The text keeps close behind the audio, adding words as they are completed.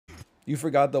You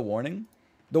forgot the warning?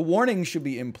 The warning should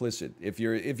be implicit. If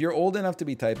you're old enough to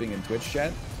be typing in Twitch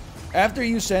chat, after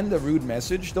you send a rude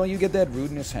message, don't you get that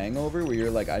rudeness hangover where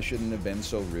you're like, I shouldn't have been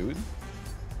so rude?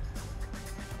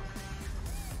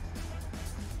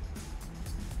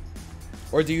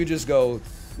 Or do you just go,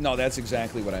 no, that's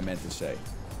exactly what I meant to say?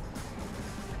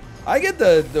 I get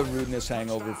the rudeness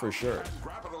hangover for sure.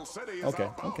 Okay,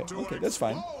 that's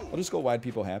fine. I'll just go wide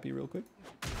people happy real quick.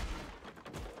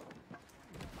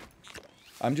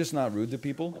 I'm just not rude to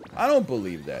people. I don't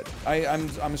believe that.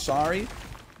 I'm sorry.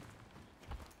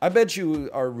 I bet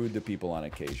you are rude to people on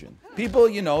occasion. People,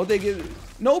 you know, they get...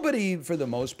 Nobody, for the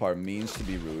most part, means to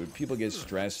be rude. People get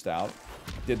stressed out.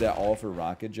 Did that all for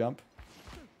rocket jump.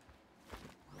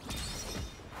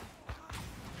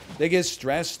 They get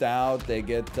stressed out. They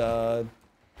get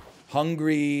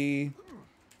hungry.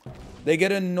 They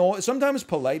get annoyed. Sometimes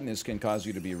politeness can cause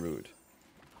you to be rude.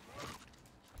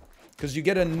 Because you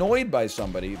get annoyed by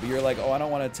somebody, but you're like, oh, I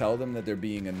don't want to tell them that they're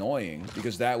being annoying,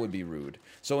 because that would be rude.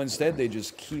 So instead, they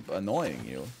just keep annoying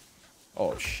you.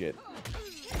 Oh, shit.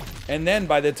 And then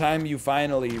by the time you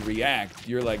finally react,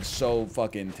 you're like so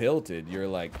fucking tilted. You're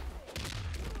like...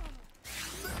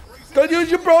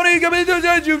 Jabroni!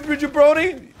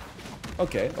 Jabroni!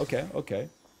 Okay.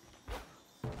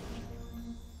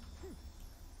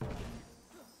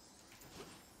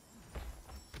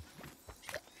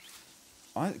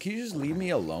 Can you just leave me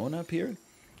alone up here?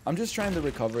 I'm just trying to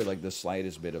recover, like, the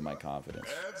slightest bit of my confidence.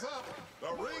 Heads up.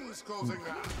 The ring's closing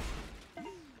now.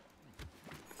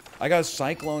 I got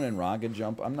Cyclone and Rocket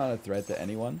Jump. I'm not a threat to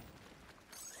anyone.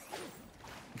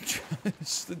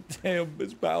 It's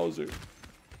Bowser.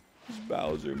 It's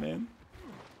Bowser, man.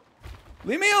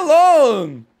 Leave me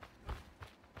alone!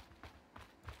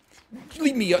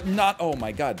 Leave me not... Oh,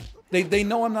 my God. They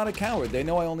know I'm not a coward. They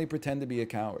know I only pretend to be a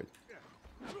coward.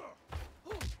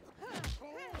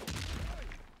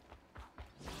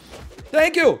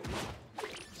 Thank you.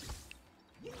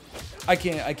 I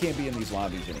can't be in these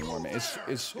lobbies anymore, man.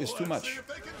 It's too much.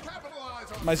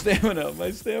 My stamina.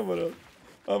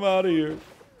 I'm out of here.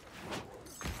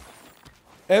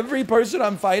 Every person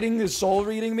I'm fighting is soul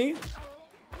reading me.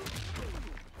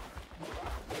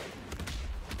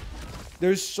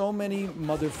 There's so many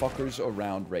motherfuckers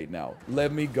around right now.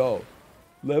 Let me go.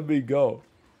 Let me go.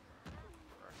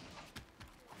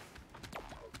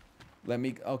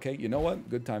 Okay, you know what?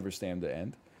 Good time for Stam to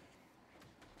end.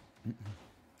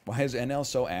 Why is NL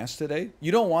so ass today?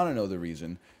 You don't want to know the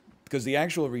reason. Because the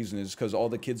actual reason is because all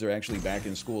the kids are actually back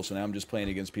in school, so now I'm just playing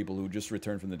against people who just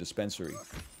returned from the dispensary.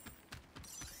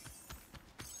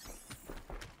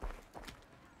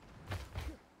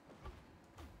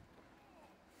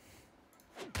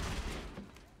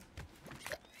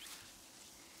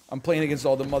 I'm playing against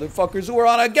all the motherfuckers who are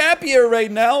on a gap year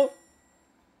right now.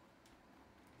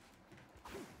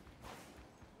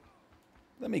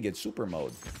 Let me get super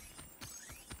mode.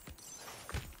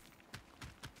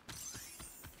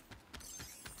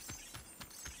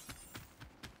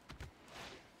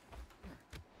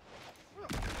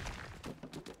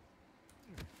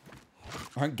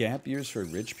 Aren't gap years for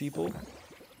rich people?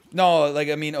 No, like,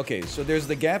 I mean, okay, so there's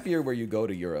the gap year where you go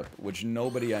to Europe, which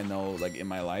nobody I know, like, in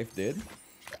my life did.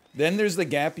 Then there's the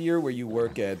gap year where you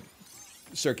work at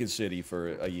Circuit City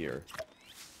for a year.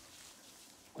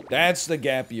 That's the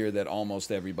gap year that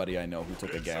almost everybody I know who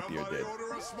took a gap year did.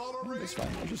 That's fine.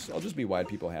 I'll just be wide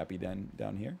people happy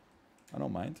down here. I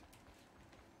don't mind.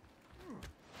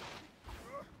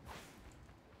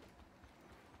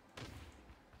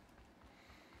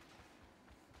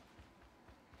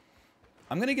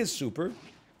 I'm gonna get super.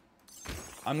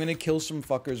 I'm gonna kill some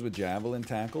fuckers with javelin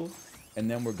tackle,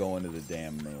 and then we're going to the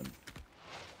damn moon.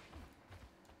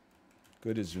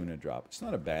 Good Azuna drop. It's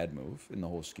not a bad move in the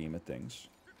whole scheme of things.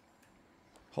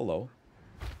 Hello.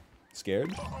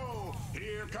 Scared? Uh-oh,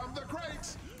 here come the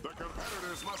crates. The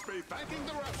competitors must be thanking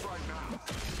the refs right now.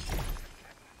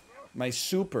 My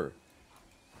super.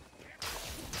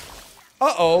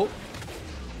 Uh-oh.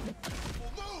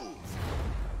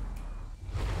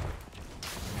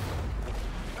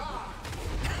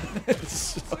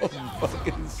 It's so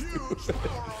fucking stupid.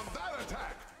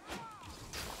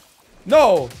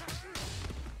 No!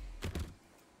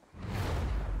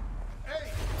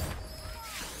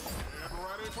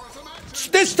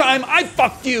 This time, I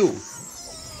fucked you!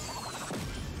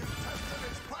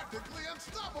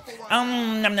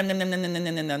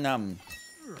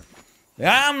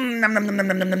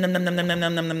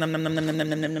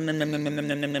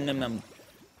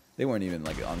 They weren't even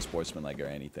like unsportsmanlike or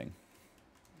anything.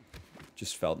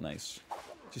 Just felt nice.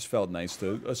 Just felt nice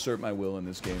to assert my will in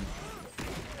this game.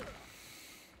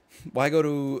 Why go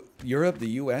to Europe? The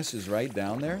US is right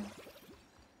down there.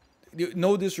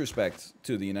 no disrespect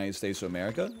to the United States of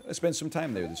America. I spent some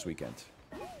time there this weekend.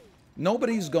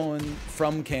 Nobody's going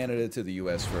from Canada to the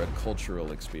US for a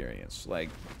cultural experience. Like,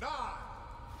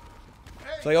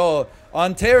 it's like, oh,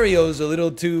 Ontario's a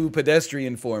little too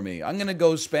pedestrian for me. I'm gonna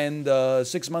go spend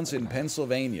 6 months in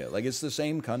Pennsylvania. Like, it's the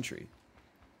same country.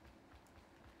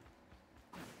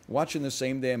 Watching the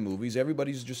same damn movies.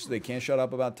 Everybody's just, they can't shut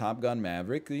up about Top Gun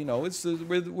Maverick. You know, it's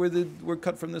we're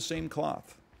cut from the same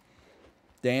cloth.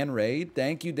 Dan Ray,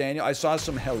 thank you, Daniel. I saw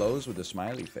some hellos with a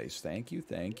smiley face. Thank you,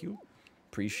 thank you.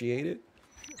 Appreciate it.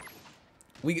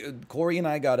 Corey and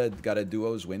I got a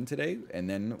duos win today, and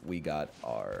then we got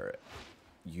our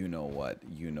you know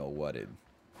whatted.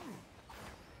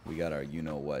 We got our you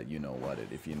know whatted,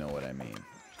 if you know what I mean.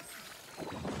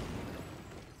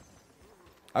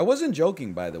 I wasn't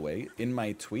joking, by the way, in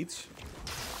my tweets.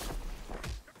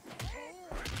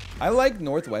 I like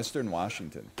Northwestern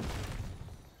Washington.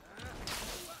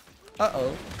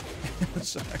 Uh-oh.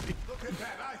 Sorry.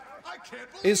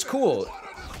 It's cool.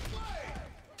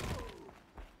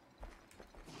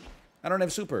 I don't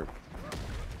have super.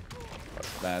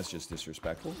 That's just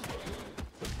disrespectful.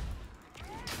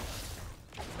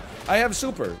 I have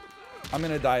super. I'm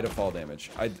gonna die to fall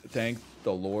damage. I thank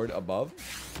the Lord above.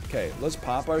 Okay, let's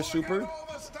pop our super.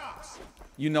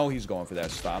 You know he's going for that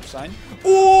stop sign.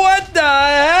 What the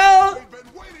hell?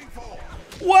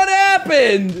 What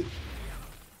happened?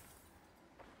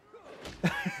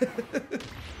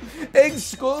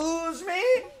 Excuse me?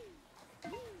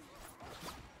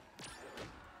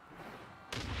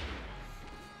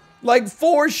 Like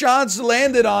 4 shots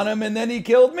landed on him and then he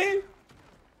killed me?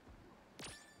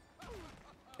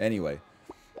 Anyway,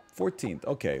 14th.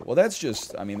 Okay, well that's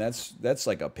just, I mean, that's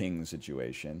like a ping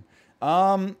situation.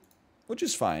 Which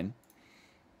is fine.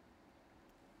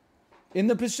 In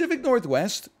the Pacific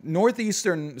Northwest,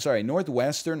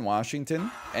 Northwestern Washington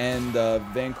and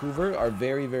Vancouver are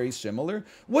very, very similar.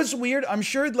 What's weird, I'm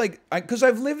sure, like, because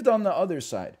I've lived on the other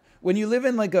side. When you live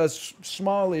in like a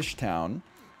smallish town,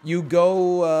 you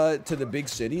go to the big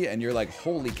city and you're like,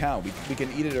 holy cow, we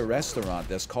can eat at a restaurant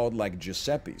that's called like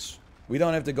Giuseppe's. We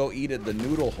don't have to go eat at the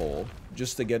noodle hole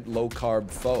just to get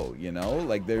low-carb pho, you know?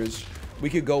 Like, we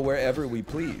could go wherever we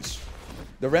please.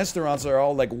 The restaurants are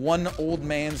all like one old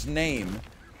man's name,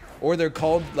 or they're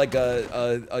called like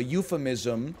a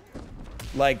euphemism,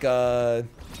 like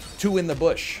 2 in the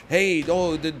bush. Hey,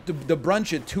 oh, the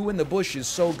brunch at 2 in the bush is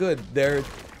so good. Their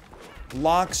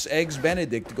lox eggs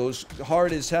Benedict goes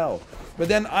hard as hell. But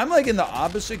then I'm like in the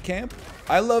opposite camp.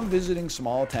 I love visiting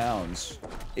small towns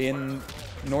in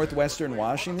Northwestern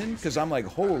Washington because I'm like,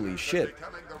 holy shit,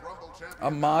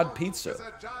 a mod pizza.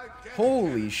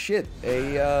 Holy shit,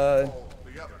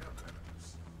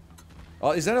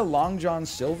 oh, is that a Long John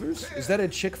Silver's? Is that a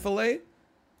Chick-fil-A?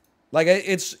 Like,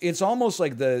 it's almost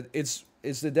like it's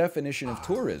the definition of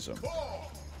tourism.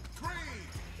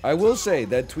 I will say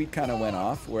that tweet kind of went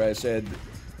off where I said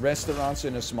restaurants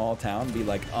in a small town be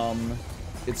like,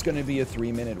 it's gonna be a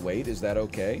 3-minute wait. Is that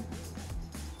okay?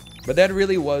 But that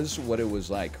really was what it was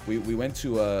like. We went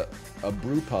to a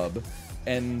brew pub,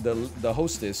 and the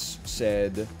hostess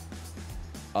said,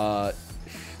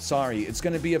 sorry, it's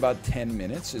gonna be about 10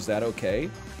 minutes. Is that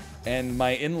okay? And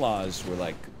my in-laws were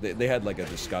like, they had like a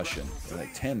discussion. They're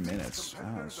like, 10 minutes?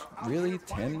 Wow, really?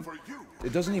 10?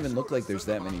 It doesn't even look like there's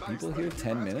that many people here.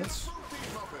 10 minutes?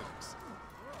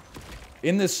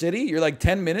 In the city? You're like,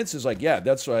 10 minutes? Is like, yeah,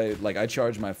 that's why, like, I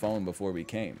charged my phone before we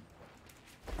came.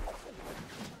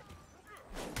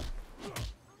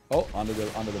 Oh, onto the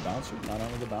bouncer, not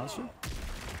onto the bouncer.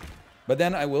 But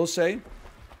then I will say,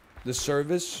 the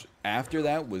service after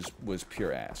that was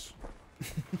pure ass.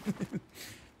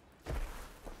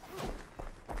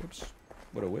 Oops,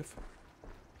 what a whiff.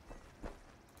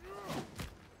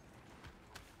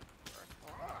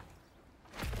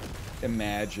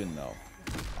 Imagine though.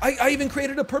 I even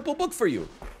created a purple book for you.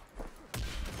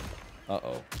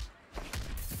 Uh-oh.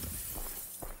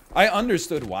 I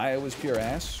understood why it was pure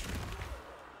ass.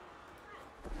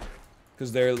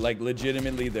 Because they're like,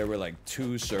 legitimately, there were like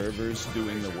 2 servers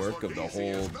doing the work of the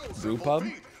whole brew pub.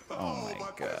 Oh my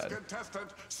god.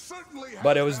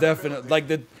 But it was definitely, like,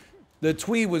 the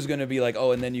tweet was going to be like,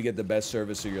 oh, and then you get the best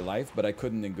service of your life, but I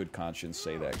couldn't in good conscience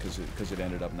say that because it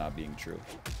ended up not being true.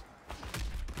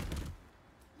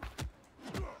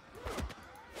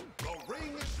 The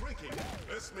ring is shrinking.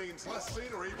 This means less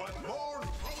scenery, but more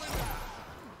throwing down.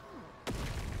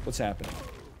 What's happening?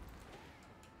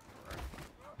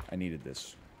 I needed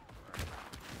this.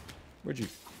 Where'd you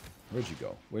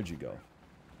go? Where'd you go?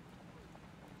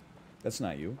 That's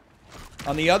not you.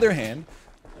 On the other hand,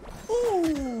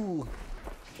 ooh,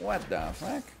 what the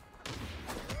fuck?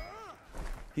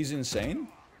 He's insane?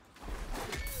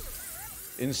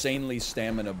 Insanely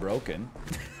stamina broken.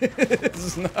 This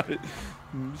is not...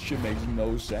 Shit makes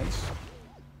no sense.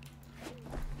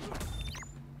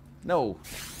 No.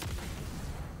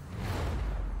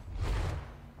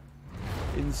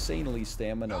 Insanely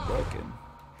stamina broken.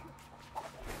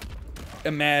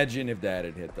 Imagine if that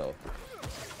had hit, though.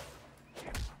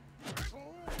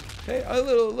 Okay, a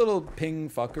little ping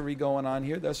fuckery going on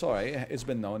here. That's alright. It's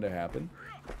been known to happen.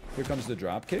 Here comes the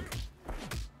drop kick.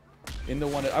 Into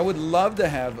one. I would love to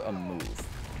have a move.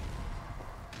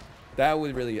 That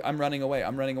would really... I'm running away.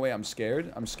 I'm running away. I'm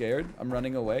scared. I'm scared. I'm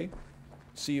running away.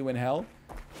 See you in hell.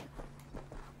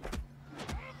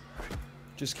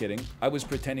 Just kidding. I was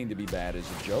pretending to be bad as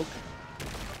a joke.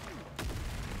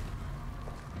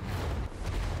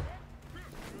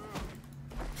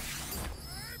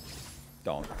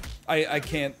 Don't. I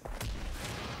can't...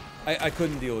 I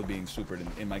couldn't deal with being supered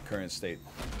in my current state.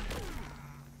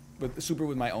 Super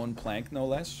with my own plank, no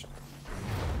less.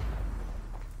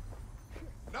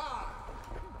 9,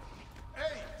 8,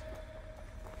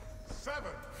 7.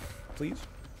 Please.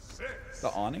 6. The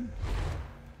awning.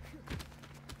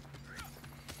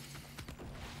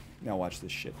 Now watch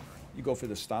this shit. You go for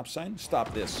the stop sign.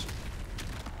 Stop this.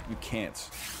 You can't.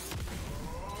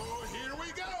 Oh, here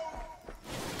we go.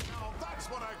 Now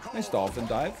that's what I call Nice dolphin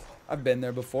dive. I've been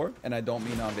there before, and I don't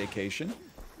mean on vacation.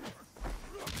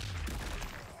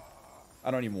 I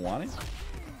don't even want it.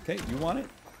 Okay, you want it?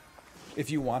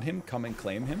 If you want him, come and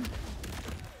claim him.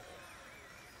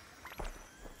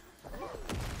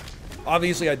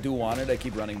 Obviously, I do want it. I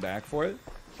keep running back for it.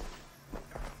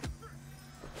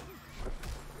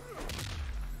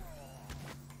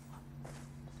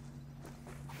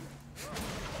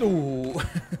 Ooh.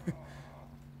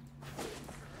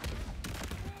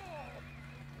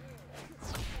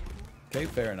 Okay,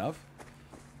 fair enough.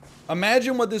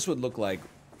 Imagine what this would look like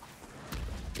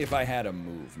if I had a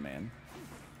move, man.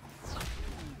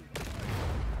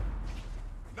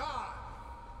 9.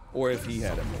 Or if he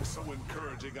had a move. So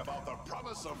encouraging about the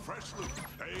promise of fresh loot.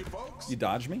 Hey, folks. You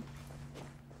dodge me?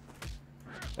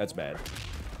 That's bad.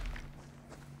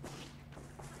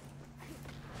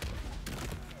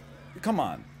 Come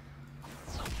on.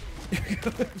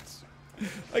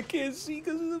 I can't see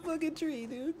because of the fucking tree,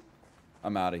 dude.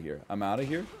 I'm out of here. I'm out of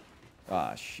here.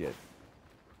 Ah, shit.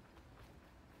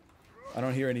 I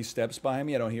don't hear any steps behind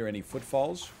me. I don't hear any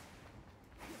footfalls.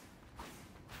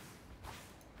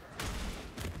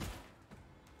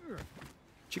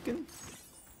 Chicken?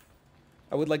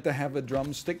 I would like to have a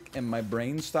drumstick and my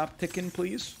brain stop ticking,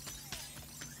 please.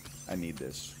 I need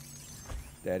this.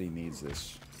 Daddy needs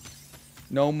this.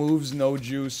 No moves, no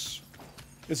juice.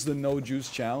 It's the no juice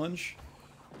challenge.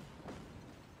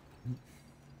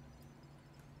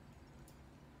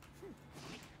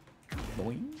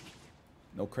 Boing.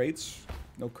 No crates.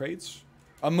 No crates.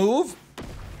 A move?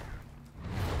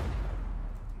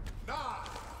 9,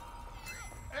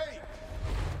 8.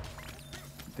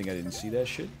 Think I didn't see that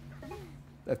shit?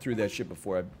 I threw that shit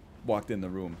before I walked in the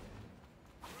room.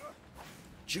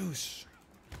 Juice.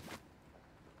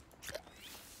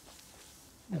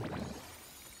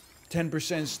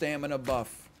 10% stamina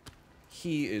buff.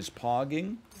 He is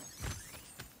pogging.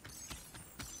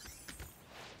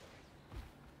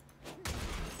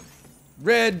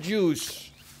 Red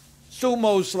juice.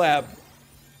 Sumo slap.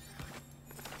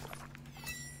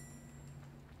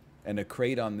 And a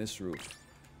crate on this roof.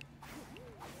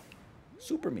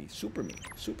 Super me, super me,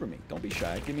 super me. Don't be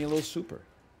shy. Give me a little super.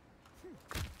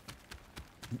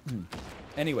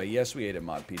 Anyway, yes, we ate at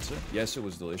Mod Pizza. Yes, it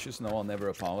was delicious. No, I'll never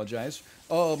apologize.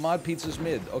 Oh, Mod Pizza's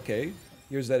mid. Okay.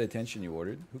 Here's that attention you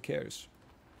ordered. Who cares?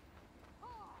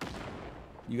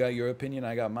 You got your opinion,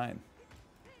 I got mine.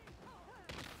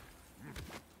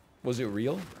 Was it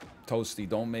real? Toasty,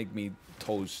 don't make me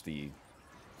toasty.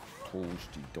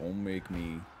 Toasty, don't make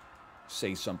me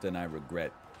say something I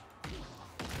regret.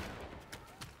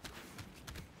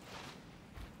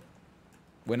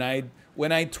 When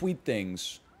I tweet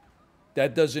things,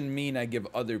 that doesn't mean I give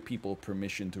other people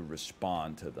permission to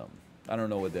respond to them. I don't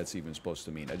know what that's even supposed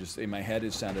to mean. I just, in my head,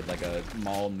 it sounded like a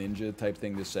mall ninja type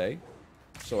thing to say.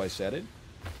 So I said it.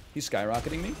 He's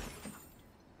skyrocketing me?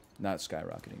 Not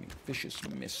skyrocketing me. Vicious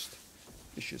mist.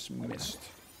 Vicious mist.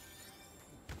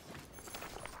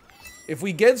 If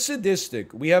we get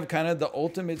sadistic, we have kind of the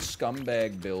ultimate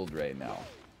scumbag build right now.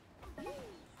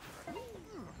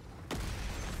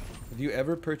 Have you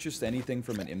ever purchased anything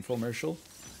from an infomercial?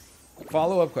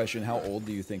 Follow-up question, how old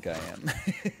do you think I am?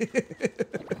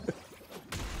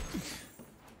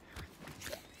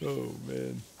 Oh,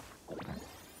 man.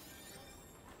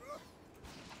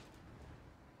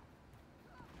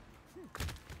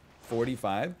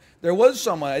 45. There was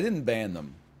someone, I didn't ban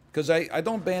them. Because I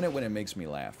don't ban it when it makes me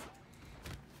laugh.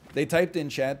 They typed in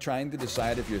chat trying to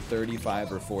decide if you're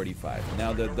 35 or 45.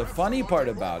 Now, the funny part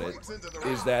about it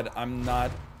is that I'm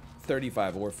not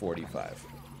 35 or 45.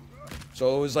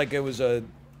 So it was like it was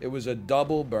a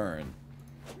double burn.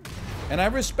 And I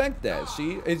respect that.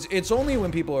 See, it's only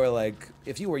when people are like,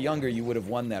 if you were younger, you would have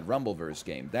won that Rumbleverse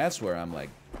game. That's where I'm like,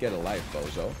 get a life,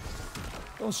 bozo.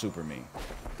 Don't super me.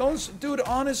 Dude,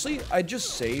 honestly, I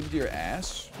just saved your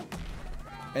ass.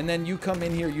 And then you come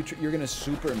in here, you're gonna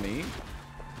super me?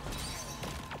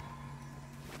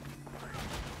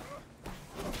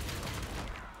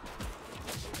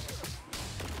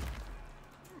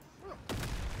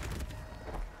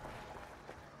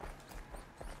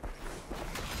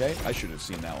 Okay, I should have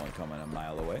seen that one coming a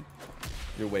mile away.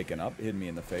 You're waking up, hitting me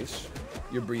in the face.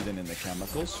 You're breathing in the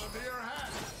chemicals.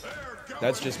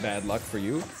 That's just bad luck for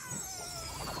you.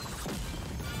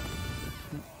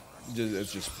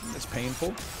 It's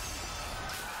painful.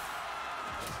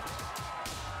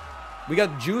 We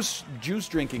got juice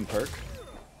drinking perk.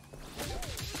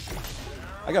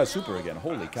 I got a super again.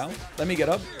 Holy cow. Let me get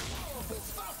up.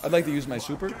 I'd like to use my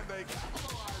super.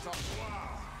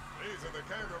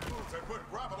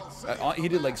 He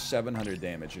did like 700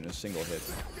 damage in a single hit.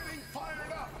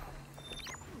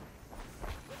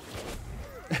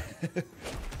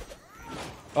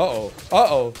 Uh-oh.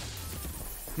 Uh-oh.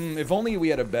 If only we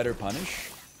had a better punish.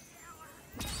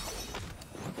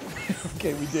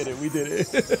 Okay, we did it. We did it.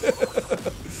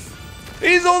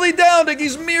 He's only downed. Like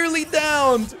he's merely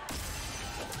downed.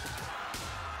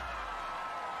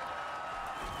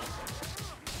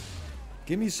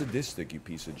 Give me sadistic, you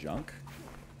piece of junk.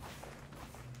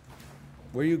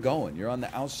 Where are you going? You're on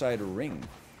the outside ring.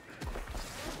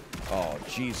 Oh,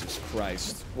 Jesus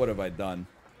Christ. What have I done?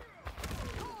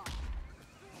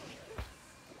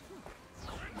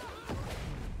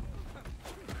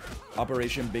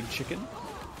 Operation Big Chicken.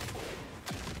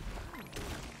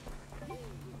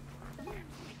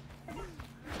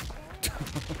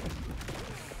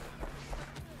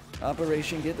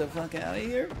 Operation get the fuck out of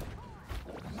here.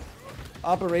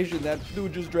 Operation that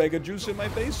dude just drank a juice in my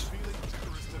face.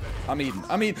 I'm eating.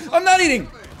 I'm not eating!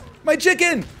 My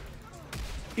chicken!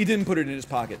 He didn't put it in his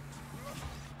pocket.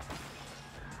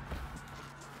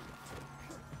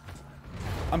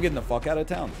 I'm getting the fuck out of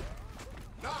town.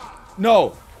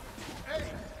 No! 8,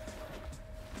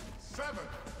 7,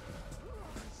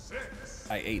 6.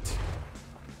 I ate.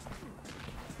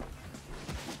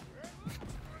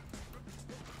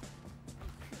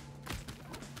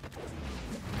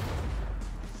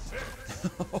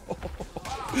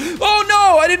 Oh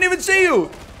no! I didn't even see you!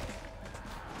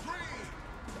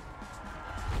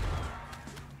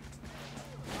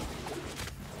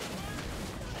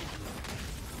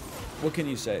 What can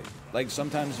you say? Like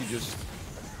sometimes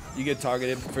you get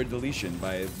targeted for deletion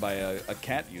by a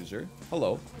cat user.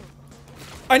 Hello.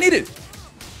 I need it!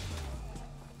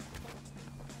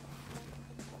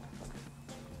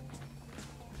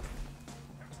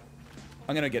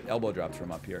 I'm gonna get elbow drops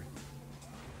from up here.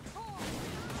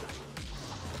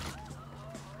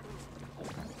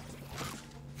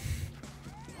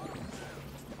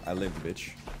 I lived,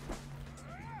 bitch.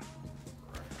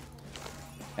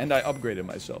 And I upgraded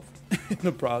myself in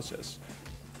the process.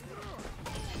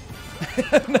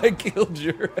 And I killed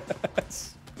your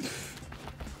ass.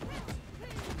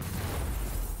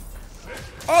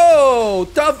 Oh,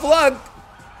 tough luck!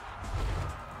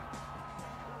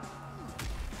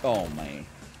 Oh, man.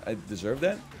 I deserve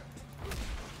that?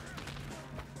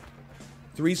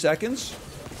 3 seconds?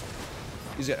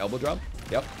 Is it elbow drop?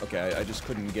 Yep. Okay, I just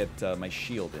couldn't get my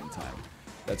shield in time.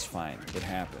 That's fine. It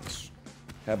happens.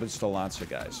 Happens to lots of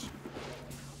guys.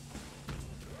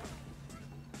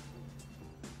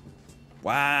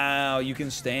 Wow, you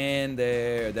can stand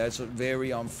there. That's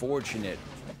very unfortunate.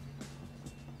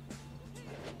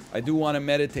 I do want to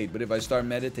meditate, but if I start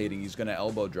meditating, he's going to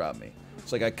elbow drop me.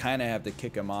 It's like I kind of have to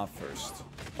kick him off first.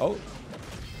 Oh.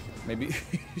 Maybe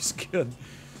he's good.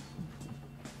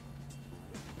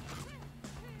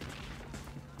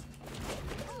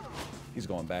 He's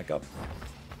going back up.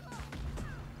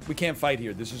 We can't fight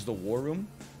here. This is the war room.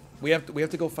 We have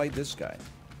to go fight this guy.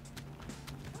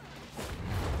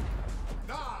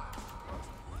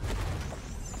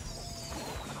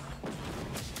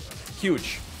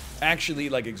 Huge. Actually,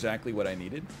 like exactly what I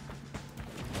needed.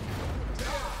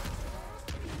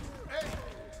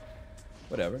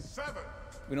 Whatever.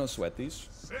 We don't sweat these.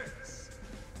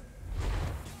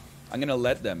 I'm gonna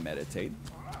let them meditate.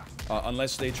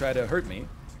 Unless they try to hurt me.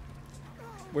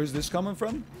 Where's this coming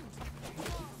from?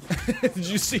 Did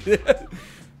you see that?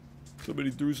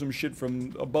 Somebody threw some shit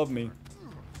from above me.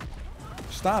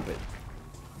 Stop it.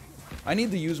 I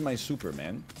need to use my super,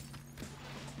 man.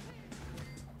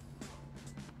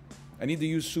 I need to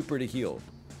use super to heal.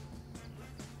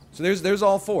 So there's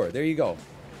all 4. There you go.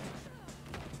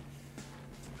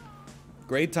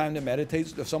 Great time to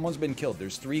meditate. If someone's been killed,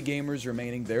 there's 3 gamers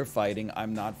remaining. They're fighting.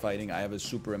 I'm not fighting. I have a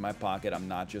super in my pocket. I'm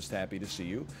not just happy to see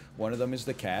you. One of them is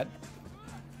the cat.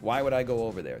 Why would I go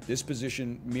over there? This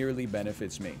position merely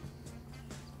benefits me.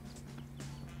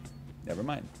 Never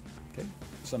mind. Okay.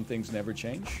 Some things never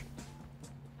change.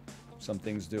 Some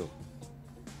things do.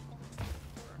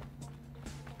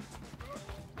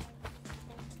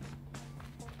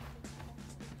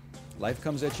 Life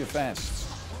comes at you fast.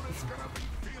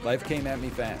 Life came at me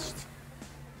fast.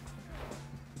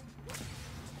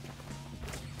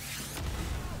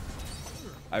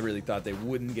 I really thought they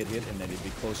wouldn't get hit and then it'd be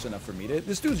close enough for me to hit.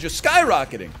 This dude's just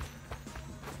skyrocketing.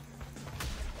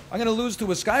 I'm gonna lose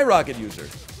to a skyrocket user.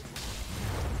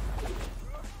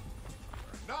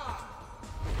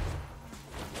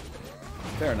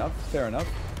 Fair enough, fair enough.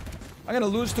 I'm gonna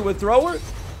lose to a thrower.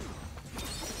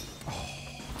 Oh.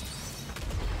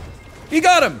 He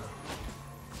got him!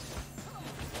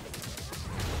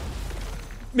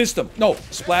 Missed him. No,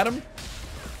 splat him.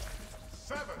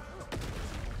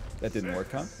 That didn't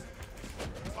work, huh?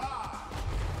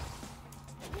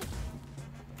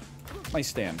 My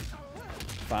stand.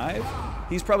 5.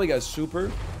 He's probably got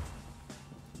super.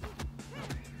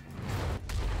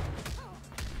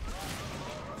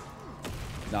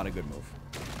 Not a good move.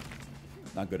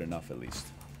 Not good enough, at least.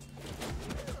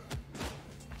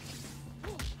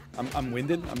 I'm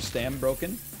winded. I'm stand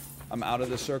broken. I'm out of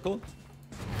the circle.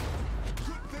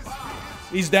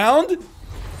 He's downed.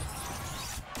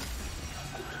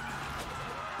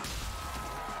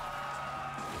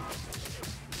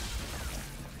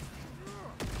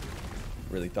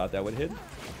 Really thought that would hit.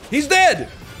 He's dead!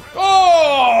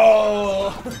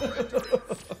 Oh!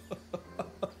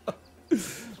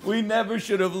 We never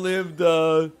should have lived,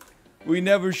 we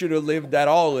never should have lived at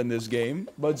all in this game.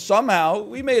 But somehow,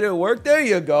 we made it work. There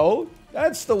you go.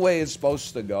 That's the way it's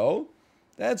supposed to go.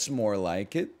 That's more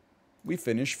like it. We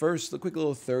finished first. The quick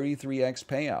little 33x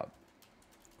payout.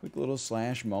 Quick little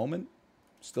slash moment.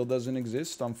 Still doesn't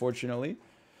exist, unfortunately.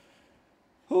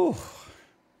 Whew.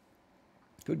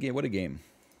 Good game. What a game.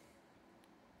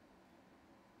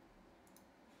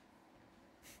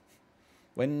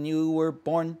 When you were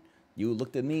born, you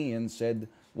looked at me and said,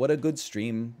 what a good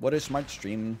stream. What a smart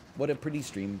stream. What a pretty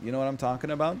stream. You know what I'm talking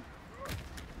about?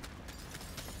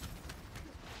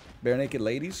 Bare Naked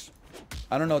Ladies?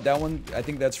 I don't know. That one, I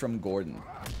think that's from Gordon.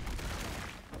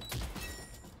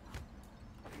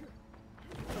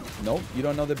 Nope. You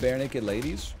don't know the Bare Naked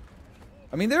Ladies?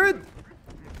 I mean,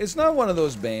 it's not one of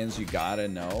those bands you gotta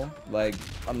know, like,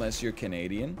 unless you're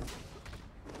Canadian.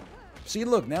 See,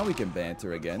 look, now we can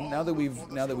banter again. Now that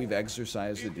we've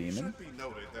exorcised the demon.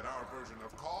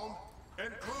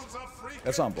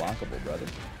 That's unblockable, brother.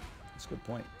 That's a good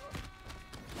point.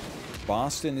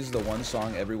 Boston is the one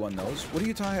song everyone knows. What are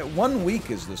you talking about? 1 week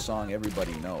is the song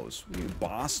everybody knows.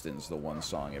 Boston's the one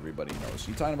song everybody knows.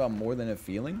 You talking about More Than a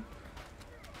Feeling?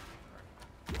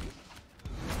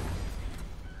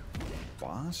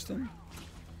 Boston?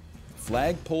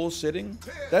 Flagpole Sitting?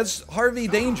 That's Harvey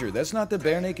Danger. That's not the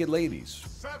Bare Naked Ladies.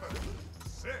 7,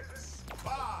 6,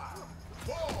 5,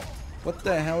 4. What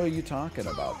the hell are you talking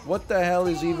about? What the hell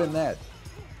is even that?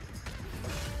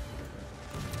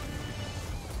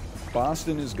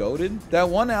 Boston is goated? That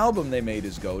one album they made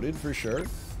is goated, for sure.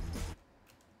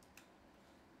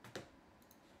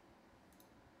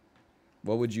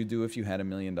 What would you do if you had $1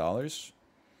 million?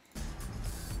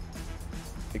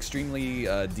 Extremely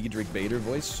Diedrich Bader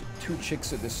voice. 2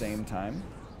 chicks at the same time.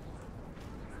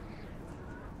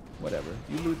 Whatever.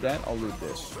 You loot that, I'll loot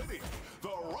this. The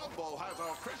Rumble has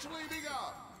officially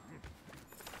begun.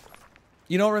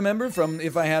 You don't remember from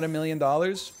If I Had $1 Million?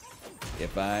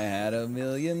 If I had $1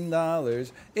 million,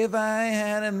 if I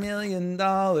had $1 million,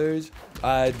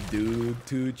 I'd do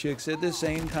 2 chicks at the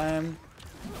same time.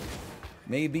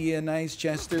 Maybe a nice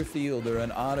Chesterfield or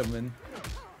an Ottoman.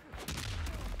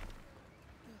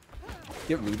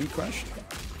 Get Ruby crushed?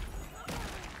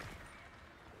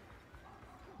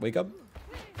 Wake up.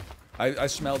 I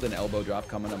smelled an elbow drop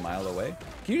coming a mile away.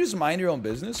 Can you just mind your own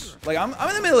business? Like, I'm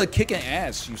in the middle of kicking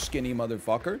ass, you skinny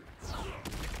motherfucker.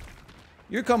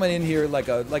 You're coming in here like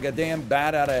a damn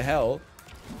bat out of hell.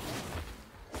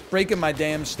 Breaking my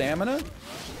damn stamina.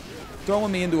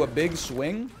 Throwing me into a big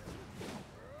swing.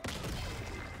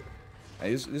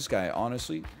 Hey, this guy,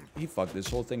 honestly, he fucked this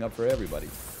whole thing up for everybody.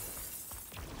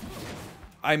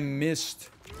 I missed.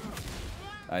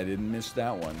 I didn't miss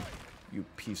that one. You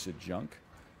piece of junk.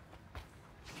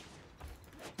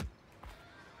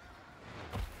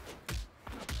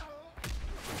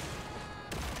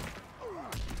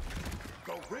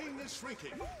 is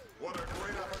shrinking. What a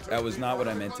great opportunity. That was not what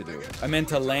I meant to do. I meant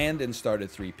to land and start a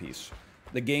 3-piece.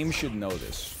 The game should know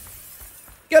this.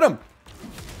 Get him!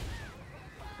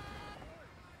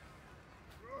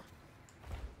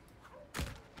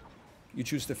 You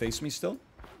choose to face me still?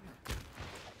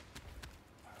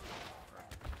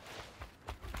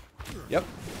 Yep,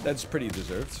 that's pretty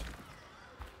deserved.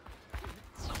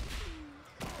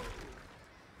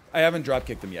 I haven't drop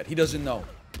kicked him yet. He doesn't know.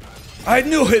 I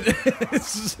knew it!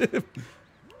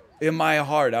 In my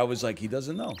heart, I was like, he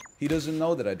doesn't know. He doesn't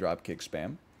know that I drop kick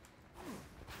spam.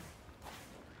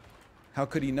 How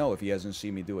could he know if he hasn't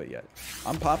seen me do it yet?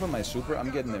 I'm popping my super.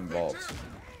 I'm getting involved.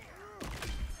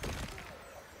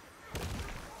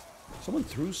 Someone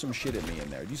threw some shit at me in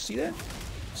there. Do you see that?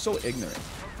 So ignorant.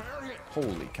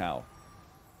 Holy cow.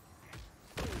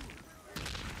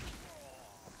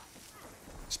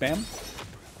 Spam?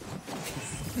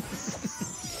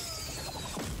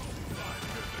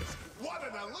 What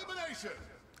an elimination!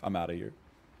 I'm out of here.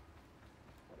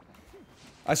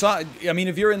 I mean,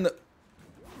 if you're in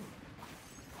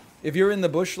the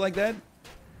bush like that,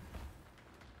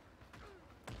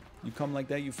 you come like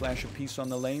that, you flash a piece on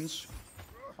the lanes,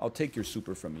 I'll take your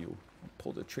super from you.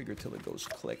 Pull the trigger till it goes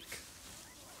click.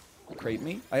 Crate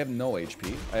me? I have no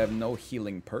HP. I have no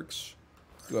healing perks.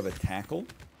 Do have a tackle?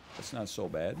 That's not so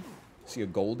bad. See a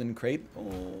golden crate?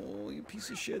 Oh, you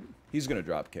piece of shit. He's gonna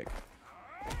drop kick.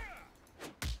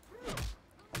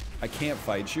 I can't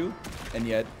fight you, and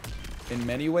yet, in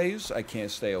many ways, I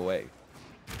can't stay away.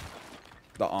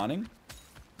 The awning?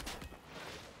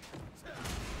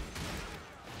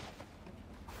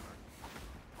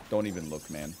 Don't even look,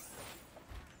 man.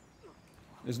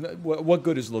 There's no, what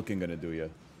good is looking gonna do you?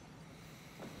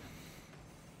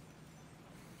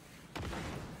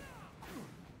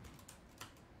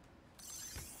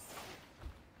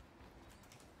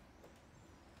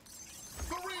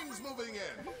 The ring's moving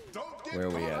in. Don't get Where are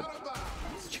we caught at? out of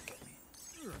bounds. Chicken.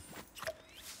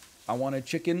 I want a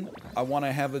chicken. I want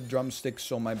to have a drumstick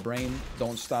so my brain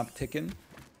don't stop ticking.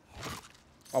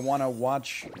 I want to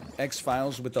watch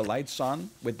X-Files with the lights on,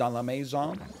 with the lames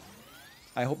on.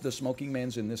 I hope the smoking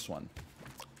man's in this one.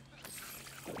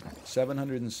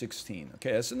 716.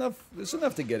 Okay, that's enough. That's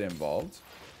enough to get involved.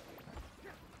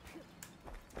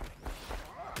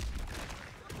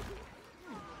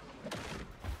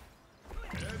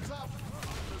 Heads up.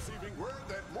 I'm receiving word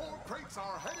that more crates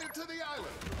are headed to the island.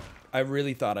 I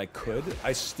really thought I could.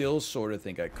 I still sort of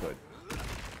think I could.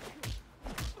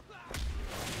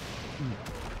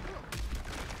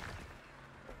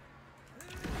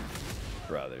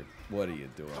 Brother, what are you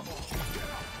doing?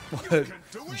 What?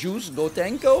 Juice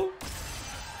Gotenko?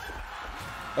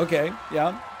 Okay,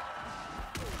 yeah.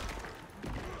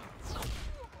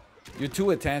 You're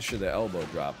too attached to the elbow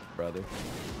drop, brother.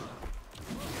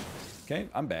 Okay,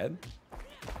 I'm bad.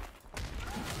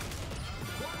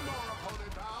 One more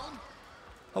opponent down.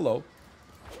 Hello.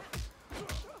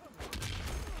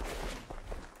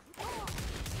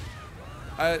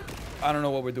 I don't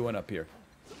know what we're doing up here.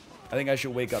 I think I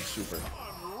should wake up super.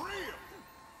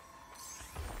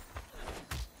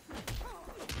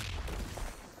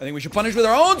 I think we should punish with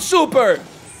our own super!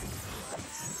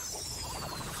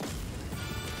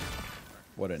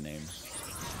 What a name.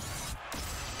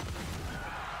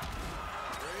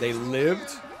 They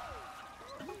lived?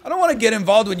 I don't want to get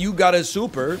involved when you got a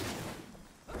super.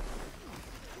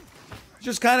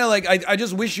 Just kind of like, I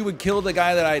just wish you would kill the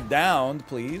guy that I downed,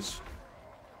 please.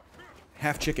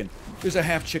 Half chicken. There's a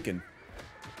half chicken.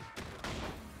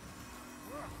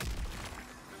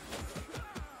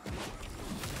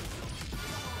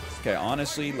 Okay,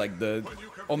 honestly, like the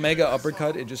Omega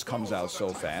uppercut, it just comes out so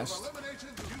fast.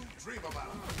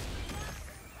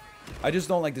 I just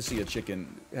don't like to see a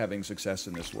chicken having success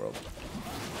in this world.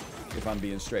 If I'm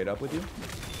being straight up with you.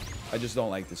 I just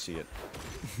don't like to see it.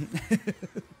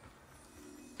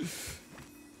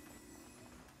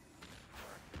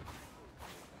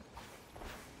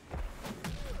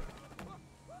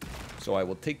 So I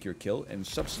will take your kill and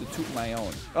substitute my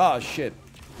own. Ah, shit.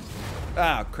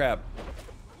 Ah, crap.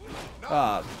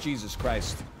 Ah, Jesus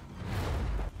Christ.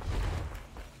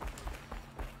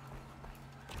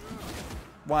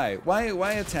 Why?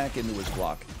 Why attack into his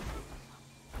block?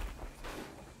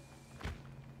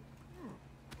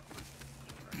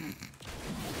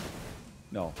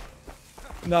 No.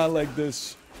 Not like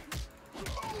this.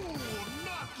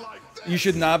 You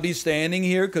should not be standing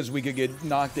here because we could get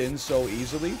knocked in so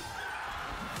easily.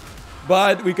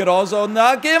 But we could also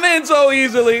knock him in so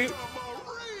easily.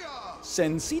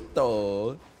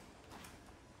 Sensito.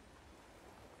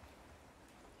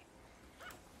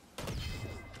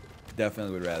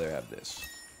 Definitely would rather have this.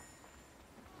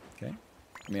 Okay.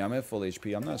 I mean, I'm at full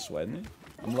HP. I'm not sweating it.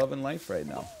 I'm loving life right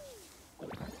now.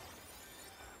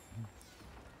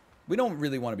 We don't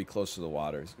really want to be close to the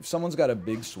water. If someone's got a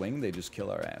big swing, they just kill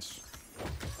our ass.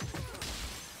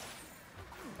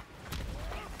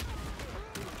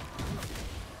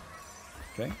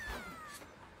 Okay.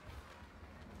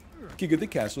 King of the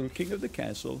castle, king of the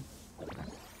castle.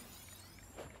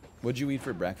 What'd you eat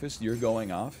for breakfast? You're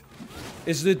going off?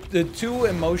 Is the two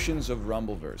emotions of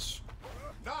Rumbleverse.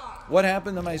 What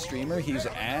happened to my streamer? He's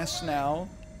ass now.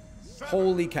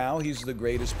 Holy cow, he's the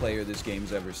greatest player this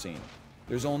game's ever seen.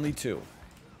 There's only two.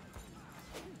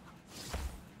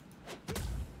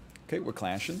 Okay, we're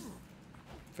clashing.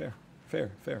 Fair,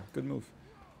 fair, fair. Good move.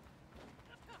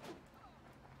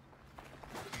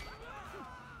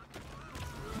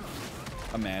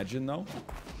 Imagine, though.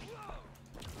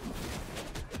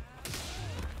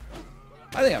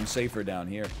 I think I'm safer down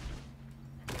here.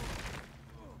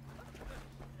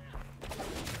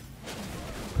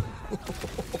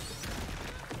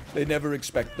 They never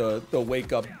expect the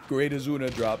wake up Great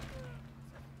Azuna drop.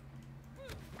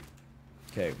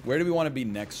 Okay, where do we want to be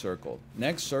next circle?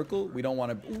 Next circle, we don't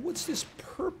want to... Ooh, what's this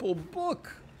purple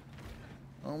book?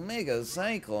 Omega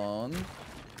Cyclone.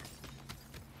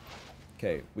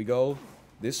 Okay, we go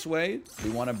this way. We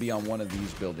want to be on one of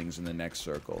these buildings in the next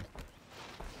circle.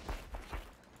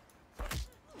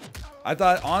 I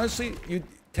thought, honestly,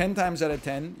 10 times out of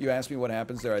 10, you ask me what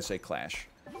happens there, I say clash.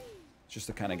 It's just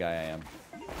the kind of guy I am.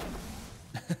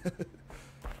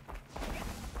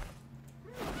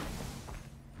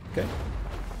 Okay.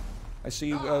 I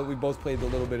see we both played a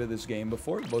little bit of this game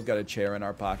before. We both got a chair in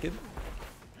our pocket.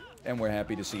 And we're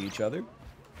happy to see each other.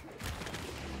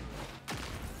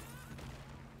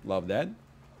 Love that.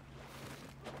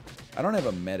 I don't have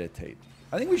a meditate.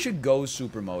 I think we should go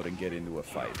super mode and get into a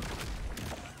fight.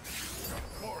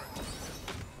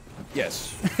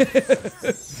 Yes.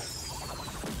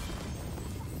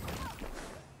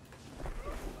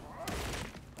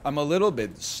 I'm a little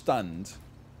bit stunned.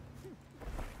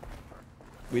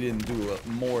 We didn't do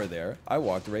more there. I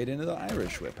walked right into the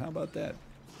Irish whip. How about that?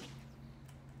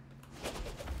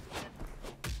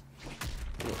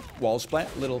 Wall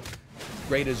splat. Little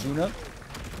Great Azuna.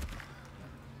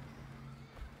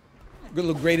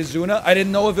 Little Great Azuna. I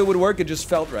didn't know if it would work. It just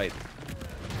felt right.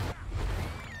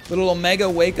 Little Omega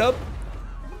wake up.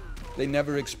 They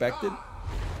never expected.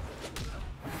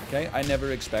 Okay, I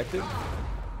never expected.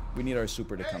 We need our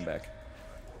super to come back.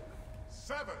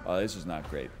 Oh, this is not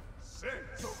great.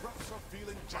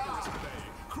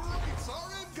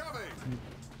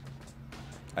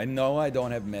 I know I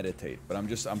don't have meditate, but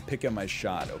I'm picking my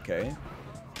shot, okay?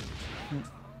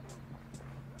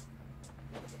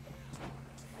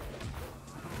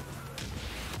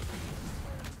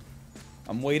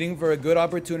 I'm waiting for a good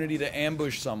opportunity to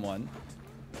ambush someone,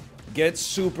 get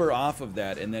super off of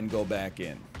that, and then go back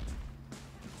in.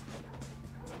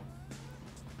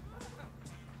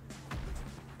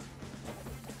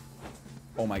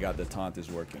 Oh my god, the taunt is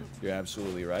working. You're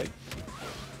absolutely right.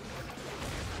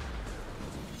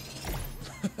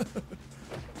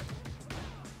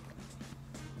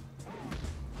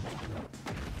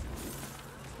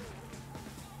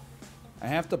 I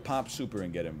have to pop super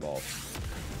and get involved.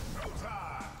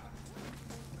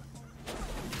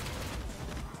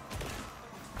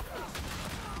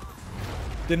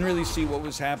 Didn't really see what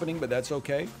was happening, but that's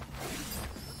okay.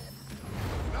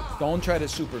 Don't try to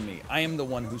super me. I am the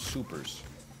one who supers.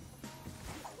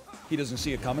 He doesn't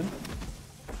see it coming.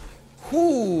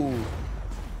 Whoo!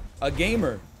 A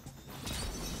gamer.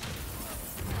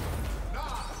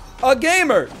 A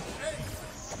gamer!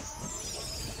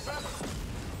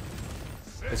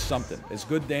 It's something. It's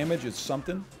good damage. It's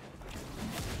something.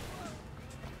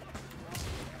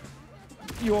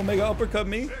 You Omega uppercut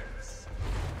me?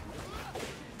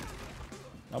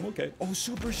 I'm okay. Oh,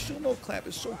 super sumo clap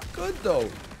is so good, though.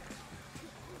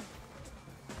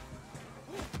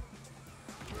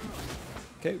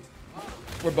 Okay.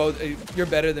 We're both... you're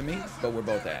better than me, but we're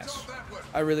both ass.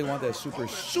 I really want that super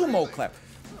sumo clap.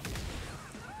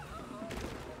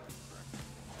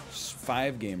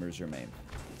 5 gamers remain.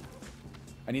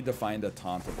 I need to find a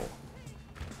tauntable.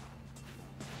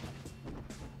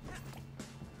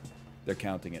 They're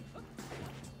counting it.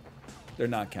 They're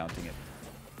not counting it.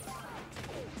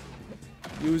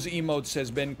 Use emotes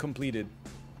has been completed.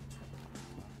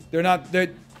 They're not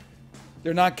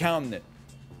counting it.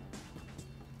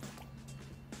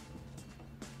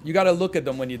 You gotta look at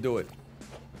them when you do it.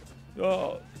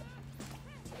 Oh.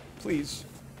 Please.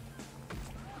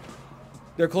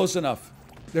 They're close enough.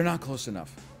 They're not close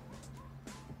enough.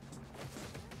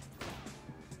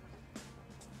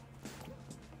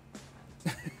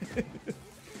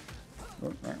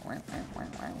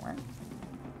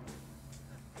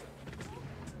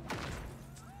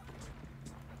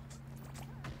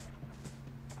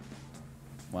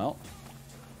 Well.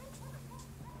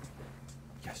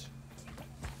 Yes.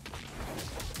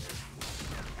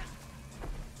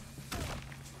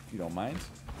 If you don't mind.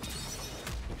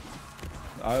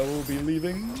 I will be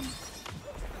leaving.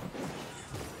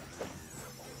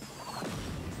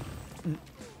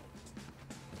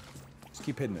 Just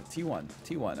keep hitting it. T1.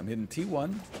 T1. I'm hitting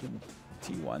T1. Hitting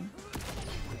T1.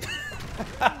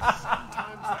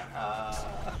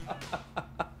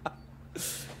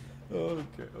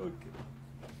 Okay, okay.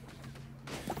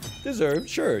 Deserved,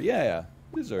 sure, yeah.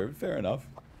 Deserved, fair enough.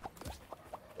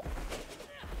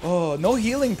 Oh, no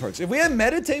healing perks. If we had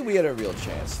meditate, we had a real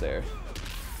chance there.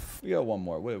 We got one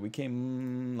more. What, we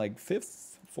came like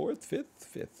 5th, 4th, 5th,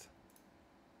 5th.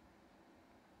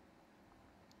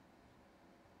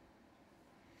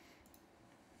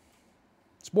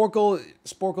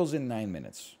 Sporkle's in 9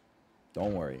 minutes.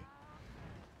 Don't worry.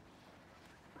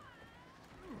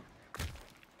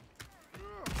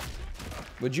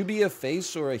 Would you be a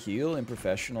face or a heel in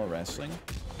professional wrestling?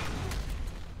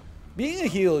 Being a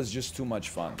heel is just too much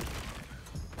fun.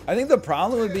 I think the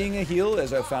problem with being a heel,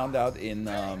 as I found out in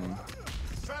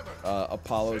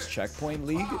Apollo's Checkpoint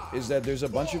League, is that there's a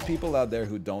bunch of people out there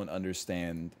who don't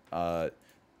understand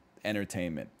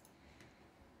entertainment.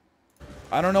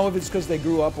 I don't know if it's because they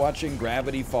grew up watching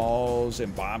Gravity Falls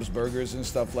and Bob's Burgers and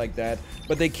stuff like that,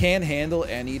 but they can't handle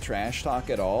any trash talk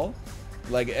at all.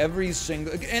 Like every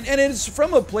single... And it's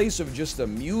from a place of just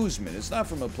amusement. It's not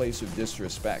from a place of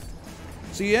disrespect.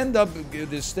 So you end up with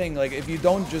this thing, like, if you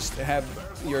don't just have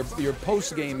your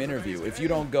post-game interview, if you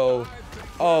don't go,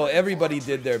 oh, everybody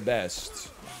did their best.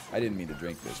 I didn't mean to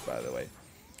drink this, by the way.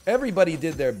 Everybody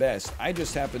did their best. I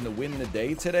just happened to win the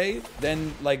day today.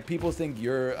 Then, like, people think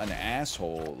you're an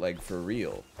asshole, like, for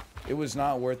real. It was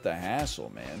not worth the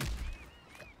hassle, man.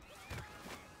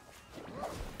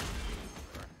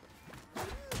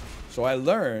 So I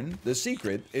learned the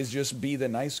secret is just be the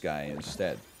nice guy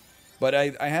instead. But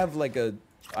I have like a,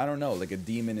 I don't know, like a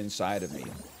demon inside of me.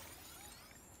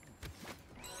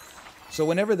 So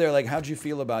whenever they're like, how'd you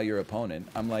feel about your opponent?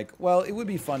 I'm like, well, it would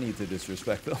be funny to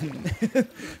disrespect them.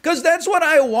 Because that's what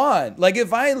I want. Like,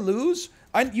 if I lose,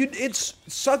 it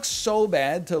sucks so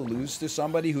bad to lose to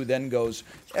somebody who then goes,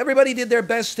 everybody did their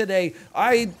best today.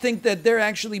 I think that they're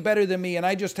actually better than me, and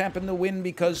I just happened to win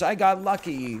because I got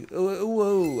lucky.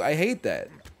 Ooh, I hate that.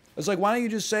 It's like, why don't you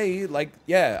just say, like,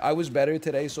 yeah, I was better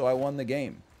today, so I won the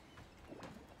game.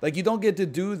 Like, you don't get to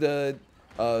do the,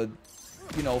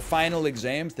 you know, final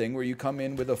exam thing where you come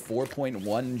in with a 4.1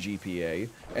 GPA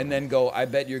and then go, I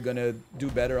bet you're going to do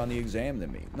better on the exam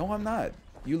than me. No, I'm not.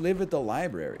 You live at the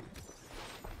library.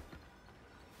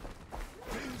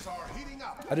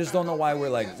 I just don't know why we're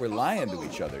lying to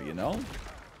each other, you know?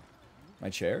 My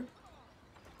chair?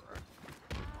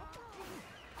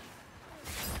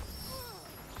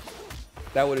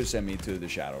 That would have sent me to the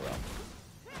Shadow Realm.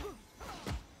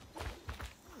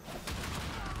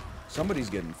 Somebody's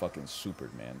getting fucking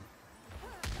supered, man.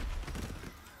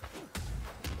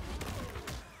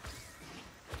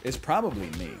 It's probably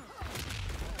me.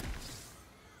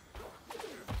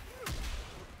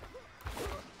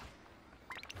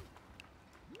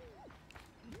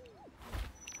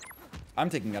 I'm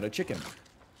taking out a chicken.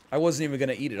 I wasn't even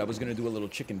gonna eat it. I was gonna do a little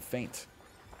chicken feint.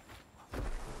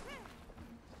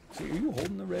 See, are you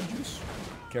holding the red juice?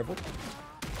 Careful.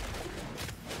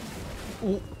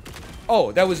 Ooh.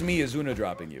 Oh, that was me Azuna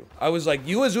dropping you. I was like,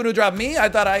 you Azuna dropped me? I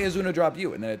thought I Azuna dropped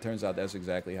you. And then it turns out that's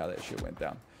exactly how that shit went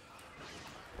down.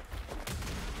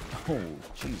 Oh,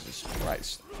 Jesus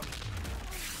Christ.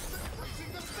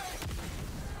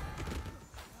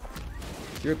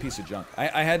 You're a piece of junk.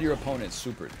 I had your opponent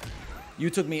supered. You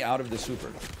took me out of the super.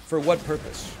 For what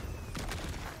purpose?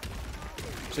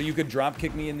 So you could drop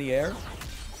kick me in the air?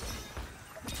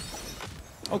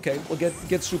 Okay, well get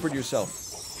supered yourself.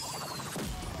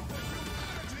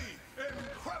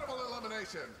 Incredible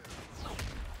elimination.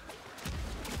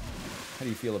 How do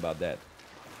you feel about that?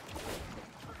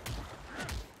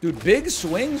 Dude, big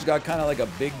swings got kind of like a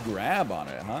big grab on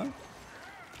it, huh?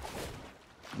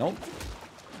 Nope.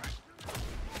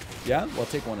 Yeah? Well,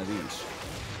 take one of these.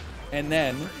 And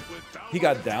then, he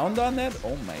got downed on that?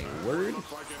 Oh my word.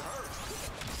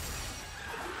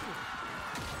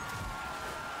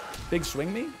 Big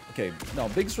swing me? Okay, no,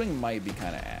 big swing might be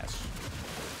kind of ass.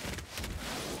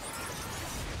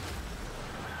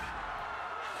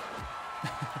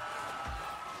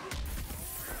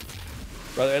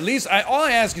 Brother, at least, all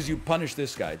I ask is you punish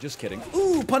this guy. Just kidding.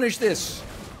 Ooh, punish this.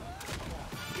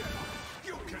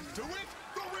 You can do it.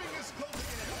 The ring is closing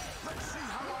in. Let's see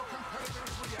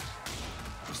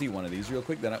eat one of these real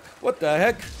quick. Then what the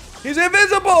heck? He's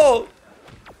invisible!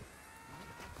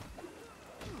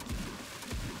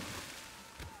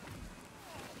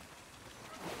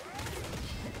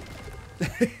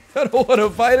 I don't want to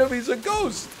fight him. He's a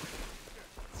ghost.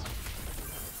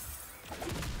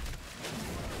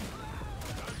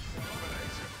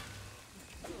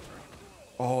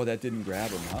 Oh, that didn't grab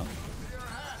him, huh?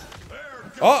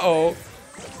 Uh-oh.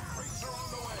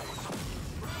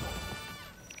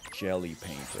 Jelly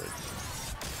painter.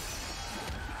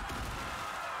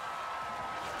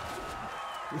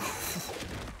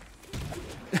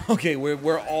 Okay,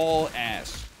 we're all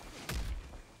ass.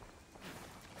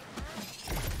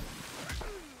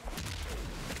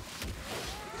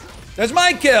 That's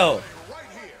my kill.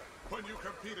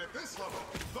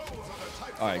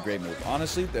 Alright, great move.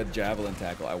 Honestly, that javelin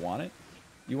tackle, I want it.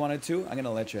 You want it too? I'm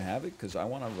gonna let you have it because I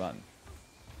want to run.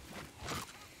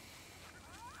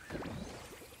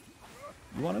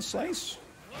 You want a slice?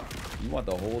 You want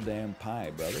the whole damn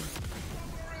pie, brother.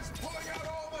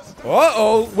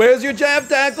 Uh-oh! Where's your jab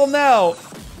tackle now?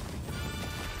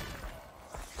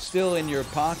 Still in your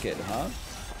pocket, huh?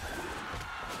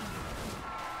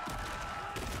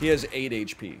 He has 8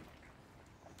 HP.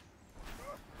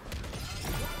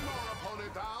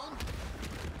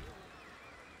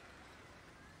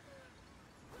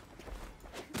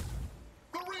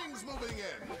 The ring's moving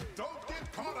in. Don't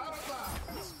get caught out of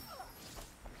bounds.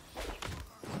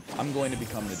 I'm going to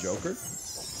become the Joker.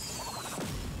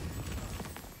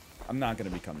 I'm not going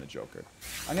to become the Joker.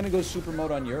 I'm going to go super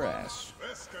mode on your ass.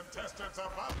 This contestant's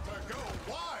about to go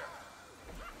wild.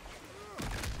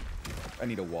 I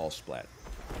need a wall splat.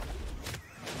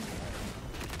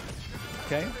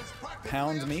 Okay.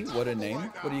 Pound me. What a name.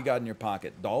 What do you got in your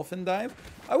pocket? Dolphin dive?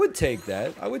 I would take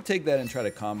that. I would take that and try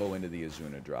to combo into the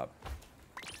Azuna drop.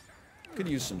 Could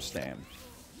use some stam.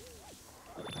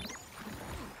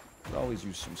 Could always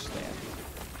use some stam.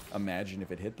 Imagine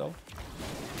if it hit, though.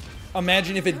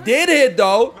 Imagine if it did hit,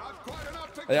 though.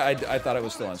 I thought I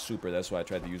was still on super. That's why I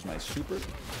tried to use my super.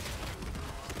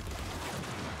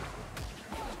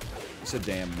 It's a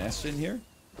damn mess in here.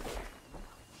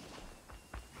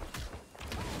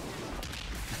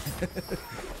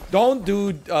 Don't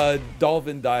do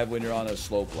dolphin dive when you're on a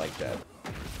slope like that.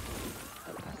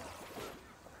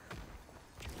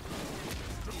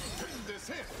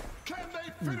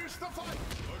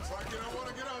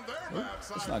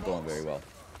 It's not going very well.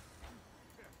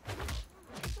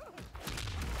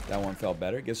 That one felt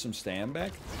better. Get some stand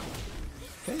back.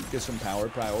 Okay, get some power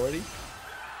priority.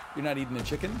 You're not eating the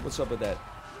chicken? What's up with that?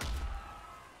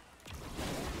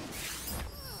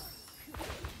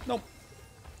 Nope.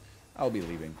 I'll be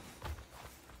leaving.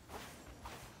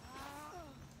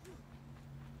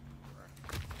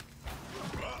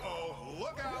 Uh-oh,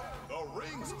 look out. The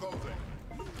ring's closing.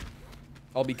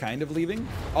 I'll be kind of leaving.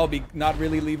 I'll be not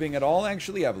really leaving at all,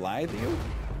 actually. I've lied to you.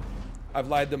 I've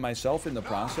lied to myself in the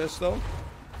process, though.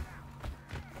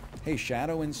 Hey,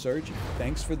 Shadow Insurgent,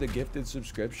 thanks for the gifted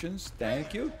subscriptions.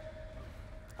 Thank you.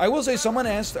 I will say, someone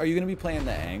asked, are you going to be playing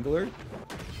the Angler?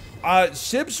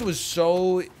 Sips was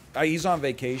so... he's on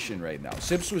vacation right now.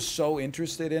 Sips was so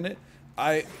interested in it.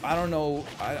 I don't know.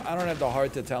 I don't have the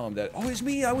heart to tell him that, oh, it's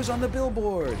me. I was on the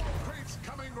billboard.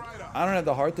 I don't have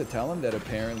the heart to tell him that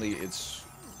apparently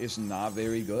it's not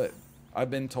very good.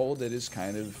 I've been told that it's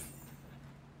kind of,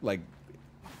 like,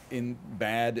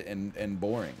 bad and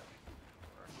boring.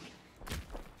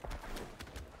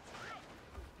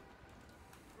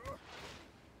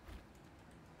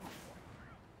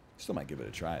 Still might give it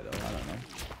a try, though. I don't know.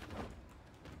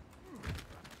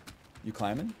 You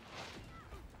climbing?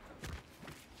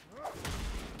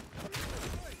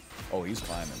 Oh, he's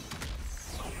climbing.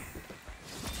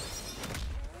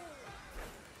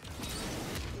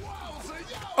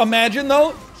 Imagine,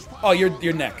 though. Oh,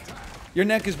 your neck. Your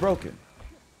neck is broken.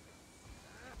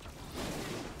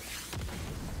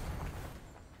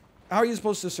 How are you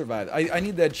supposed to survive? I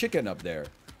need that chicken up there.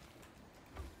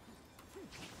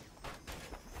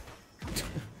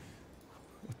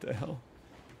 What the hell?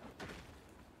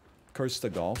 Curse to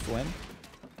golf when?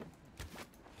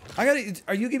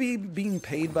 Are you gonna be being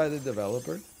paid by the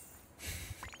developer?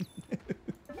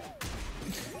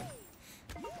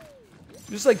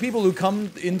 Just like people who come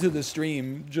into the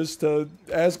stream just to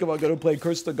ask if I'm gonna play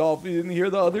Curse to Golf. You didn't hear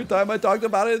the other time I talked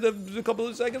about it a couple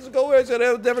of seconds ago where I said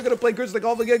I'm never gonna play Curse to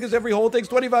Golf again because every hole takes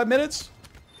 25 minutes?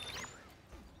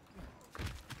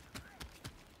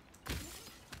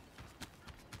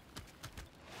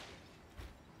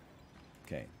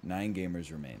 Okay, 9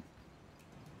 gamers remain.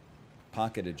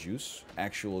 Pocket of juice,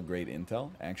 actual great intel,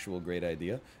 actual great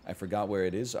idea. I forgot where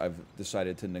it is. I've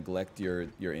decided to neglect your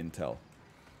intel.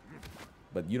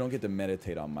 But you don't get to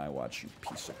meditate on my watch, you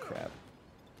piece of crap.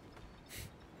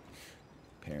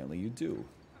 Apparently you do.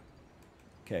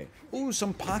 Okay. Ooh,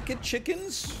 some pocket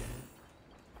chickens?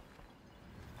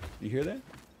 You hear that?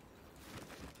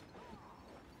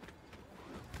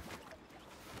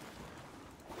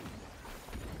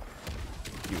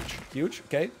 Huge. Huge.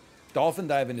 Okay. Dolphin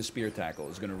dive into spear tackle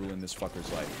is going to ruin this fucker's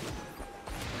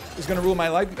life. It's going to ruin my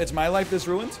life. It's my life this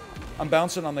ruined. I'm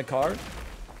bouncing on the car.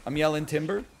 I'm yelling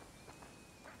timber.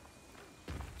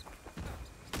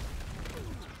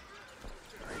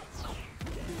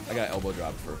 I got elbow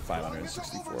drop for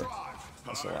 564.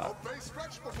 That's a lot.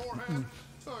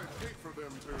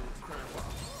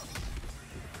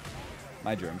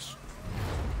 My germs.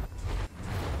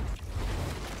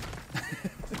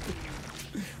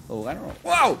 Oh, I don't know.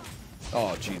 Whoa!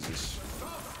 Oh, Jesus.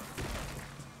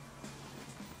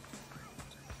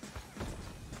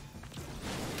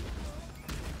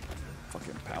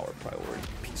 Fucking power priority,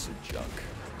 piece of junk.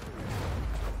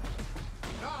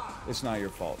 It's not your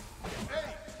fault.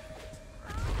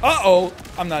 Uh-oh!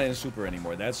 I'm not in super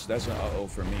anymore. That's an uh-oh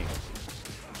for me.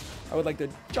 I would like to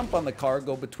jump on the car,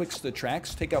 go betwixt the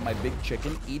tracks, take out my big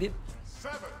chicken, eat it.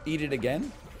 Eat it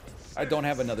again. I don't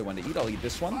have another one to eat. I'll eat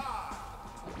this one.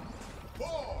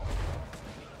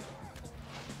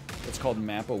 It's called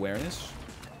map awareness.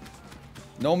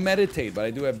 No meditate, but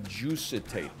I do have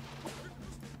juicitate.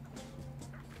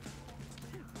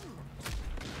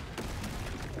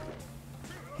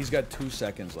 He's got 2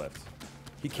 seconds left.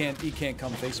 He can't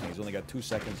come face me. He's only got 2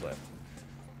 seconds left.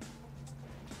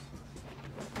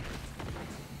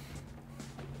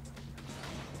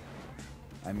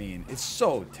 I mean, it's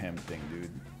so tempting,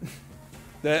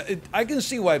 dude. I can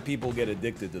see why people get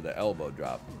addicted to the elbow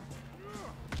drop.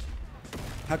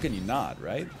 How can you not,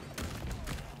 right?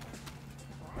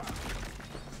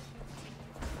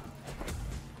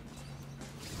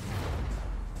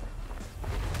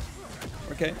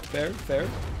 Okay, fair, fair.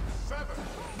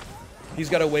 He's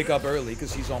got to wake up early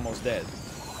because he's almost dead.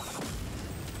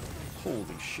 Holy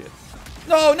shit.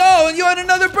 No, no, you had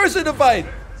another person to fight!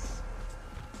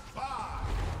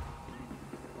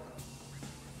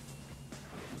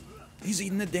 He's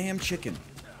eating the damn chicken.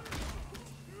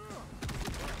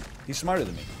 He's smarter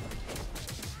than me.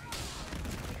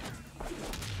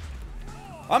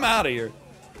 I'm out of here.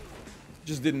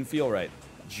 Just didn't feel right.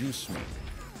 Juice me.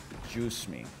 Juice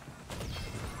me.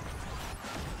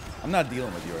 I'm not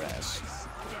dealing with your ass.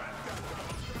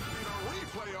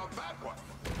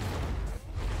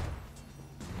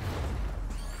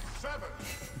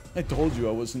 I told you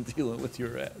I wasn't dealing with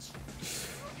your ass.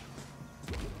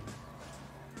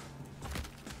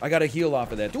 I got a heal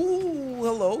off of that. Ooh,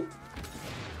 hello.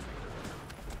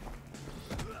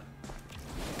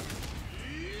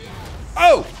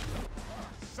 Oh!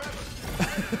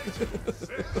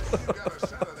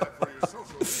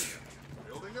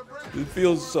 It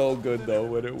feels so good though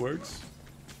when it works.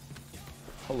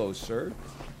 Hello, sir.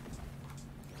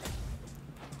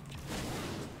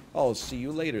 I'll see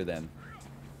you later then.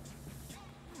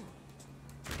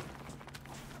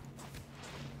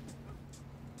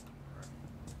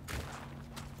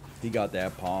 He got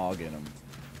that pog in him.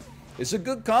 It's a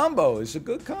good combo. It's a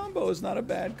good combo. It's not a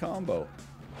bad combo.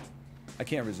 I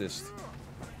can't resist.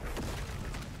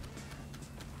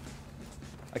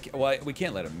 Well, we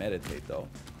can't let him meditate, though.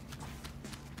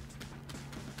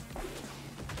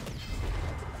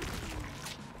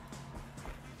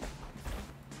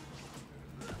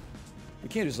 We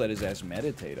can't just let his ass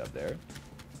meditate up there.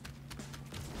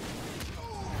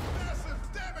 Massive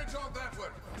damage on that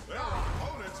one. Their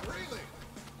opponent's reeling.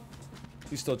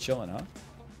 He's still chilling, huh?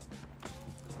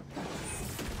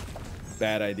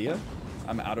 Bad idea.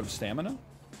 I'm out of stamina.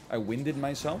 I winded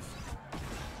myself.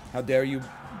 How dare you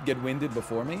get winded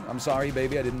before me? I'm sorry,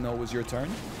 baby. I didn't know it was your turn.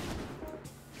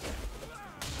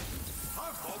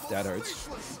 That hurts.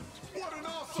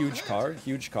 Huge car.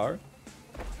 Huge car.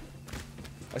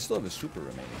 I still have a super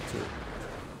remaining, too.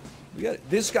 We got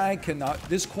this guy cannot...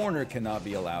 This corner cannot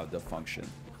be allowed to function.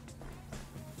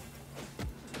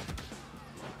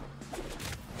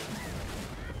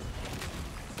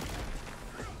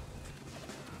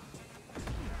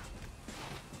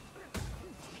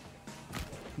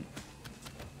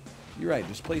 You're right,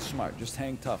 just play smart. Just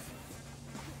hang tough.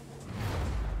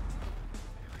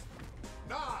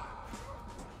 How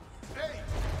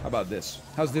about this?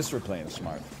 How's this for playing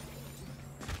smart?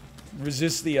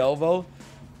 Resist the elbow?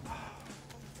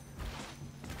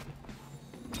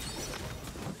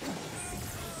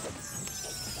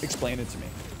 Explain it to me.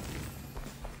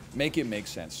 Make it make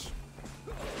sense.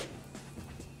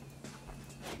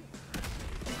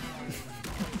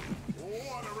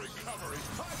 What a recovery.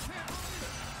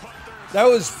 But there's That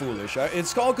was foolish.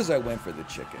 It's called because I went for the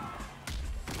chicken.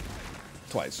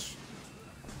 Twice.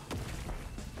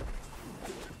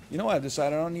 You know what? I've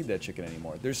decided I don't need that chicken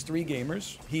anymore. There's 3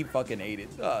 gamers. He fucking ate it.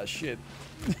 Oh, shit.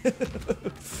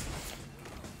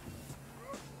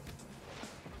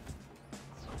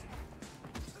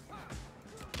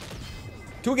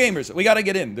 2 gamers. We gotta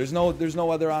get in. There's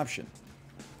no other option.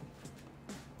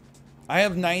 I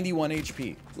have 91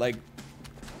 HP. Like...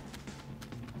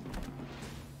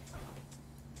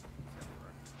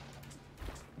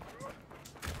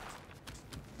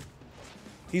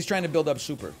 He's trying to build up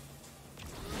super.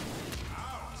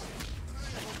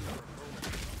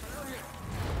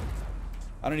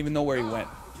 I don't even know where he went.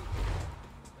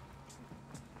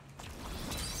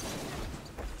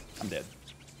 I'm dead.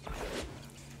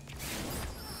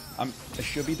 I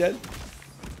should be dead.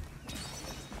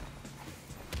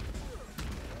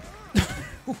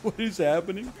 What is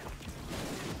happening?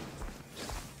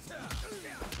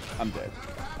 I'm dead.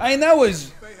 I mean, that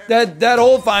was... That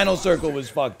whole final circle was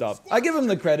fucked up. I give him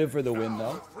the credit for the win,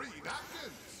 though.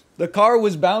 The car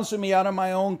was bouncing me out of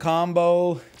my own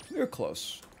combo. We were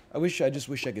close. I just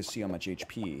wish I could see how much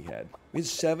HP he had. We had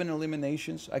 7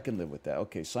 eliminations. I can live with that.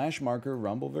 Okay, /marker,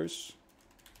 Rumbleverse.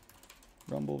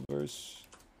 Rumbleverse.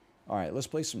 Alright, let's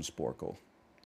play some Sporkle.